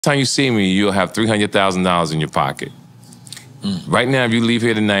time you see me, you'll have $300,000 in your pocket. Right now, if you leave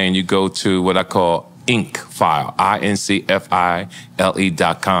here tonight and you go to what I call IncFile,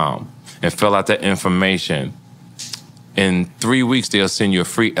 INCFILE.com, and fill out that information, in 3 weeks, they'll send you a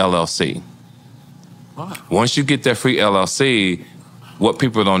free LLC. Wow. Once you get that free LLC, what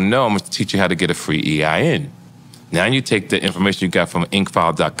people don't know, I'm going to teach you how to get a free EIN. Now you take the information you got from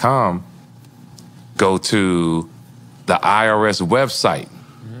IncFile.com, go to the IRS website,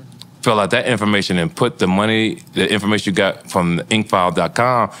 fill out that information and put the information you got from the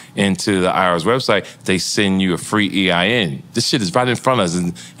IncFile.com into the IRS website. They send you a free EIN. This shit is right in front of us,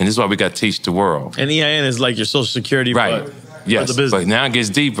 and this is why we got to teach the world. And EIN is like your Social Security, right? Yes, for the business. But now it gets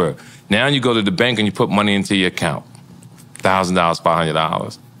deeper. Now you go to the bank and you put money into your account, $1,000,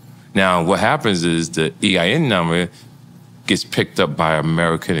 $500. Now what happens is the EIN number gets picked up by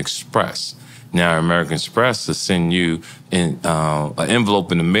American Express. Now, American Express will send you an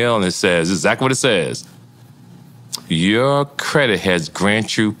envelope in the mail, and it says exactly what it says. Your credit has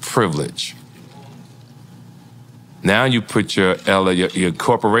granted you privilege. Now you put your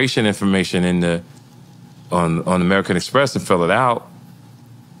corporation information in on American Express and fill it out.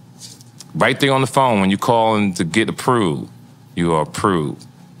 Right there on the phone, when you call in to get approved, you are approved.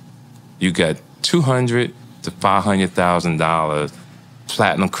 You got $200,000 to $500,000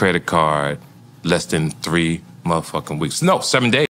 platinum credit card. Less than 3 motherfucking weeks. No, 7 days.